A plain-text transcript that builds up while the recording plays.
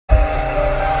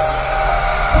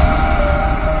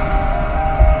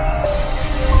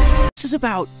is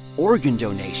about organ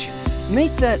donation.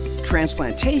 Make that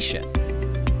transplantation.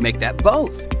 Make that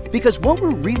both. Because what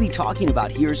we're really talking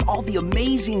about here is all the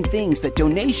amazing things that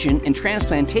donation and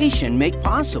transplantation make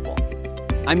possible.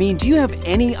 I mean, do you have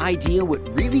any idea what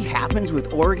really happens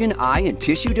with organ, eye, and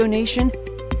tissue donation?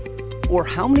 Or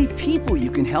how many people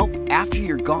you can help after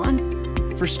you're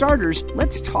gone? For starters,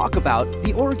 let's talk about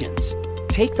the organs.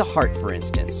 Take the heart, for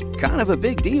instance. Kind of a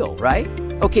big deal, right?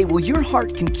 Okay, well, your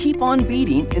heart can keep on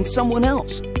beating in someone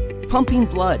else, pumping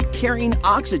blood, carrying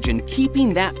oxygen,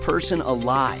 keeping that person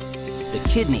alive. The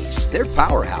kidneys, they're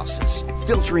powerhouses,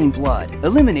 filtering blood,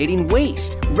 eliminating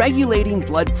waste, regulating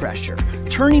blood pressure,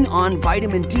 turning on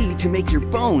vitamin D to make your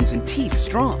bones and teeth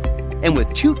strong. And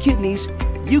with 2 kidneys,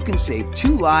 you can save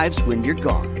 2 lives when you're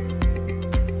gone.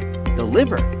 The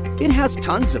liver, it has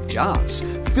tons of jobs,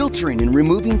 filtering and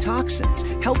removing toxins,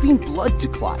 helping blood to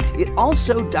clot. It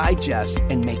also digests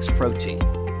and makes protein.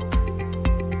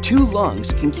 2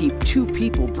 lungs can keep 2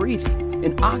 people breathing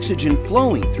and oxygen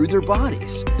flowing through their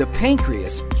bodies. The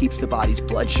pancreas keeps the body's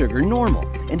blood sugar normal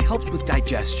and helps with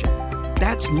digestion.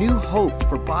 That's new hope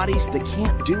for bodies that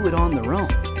can't do it on their own.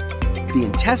 The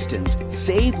intestines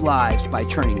save lives by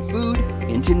turning food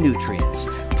into nutrients,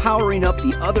 powering up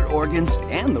the other organs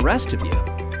and the rest of you.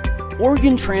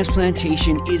 Organ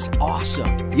transplantation is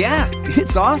awesome. Yeah,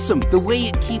 it's awesome the way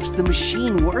it keeps the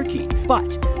machine working. But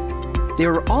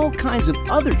there are all kinds of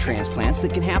other transplants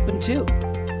that can happen too.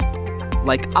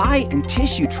 Like eye and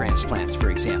tissue transplants, for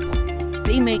example.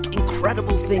 They make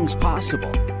incredible things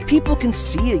possible. People can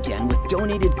see again with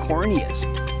donated corneas.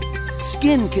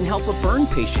 Skin can help a burn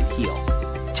patient heal.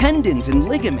 Tendons and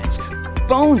ligaments,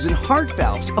 bones and heart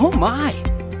valves, oh my!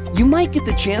 You might get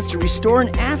the chance to restore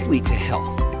an athlete to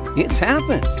health. It's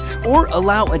happened. Or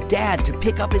allow a dad to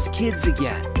pick up his kids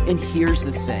again. And here's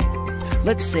the thing.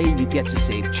 Let's say you get to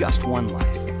save just 1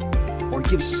 life. Or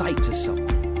give sight to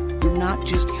someone. You're not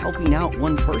just helping out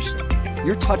one person.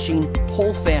 You're touching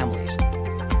whole families.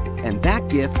 And that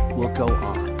gift will go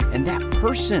on. And that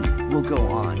person will go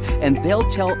on. And they'll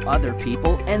tell other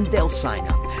people and they'll sign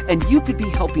up. And you could be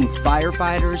helping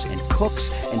firefighters and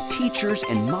cooks and teachers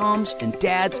and moms and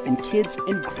dads and kids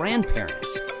and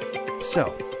grandparents.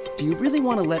 So, do you really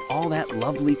want to let all that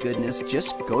lovely goodness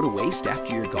just go to waste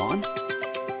after you're gone?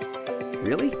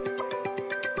 Really?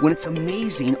 When it's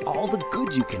amazing all the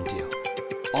good you can do.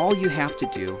 All you have to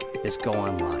do is go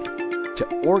online to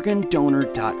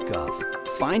organdonor.gov,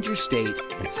 find your state,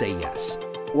 and say yes.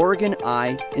 Organ,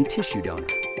 eye, and tissue donor.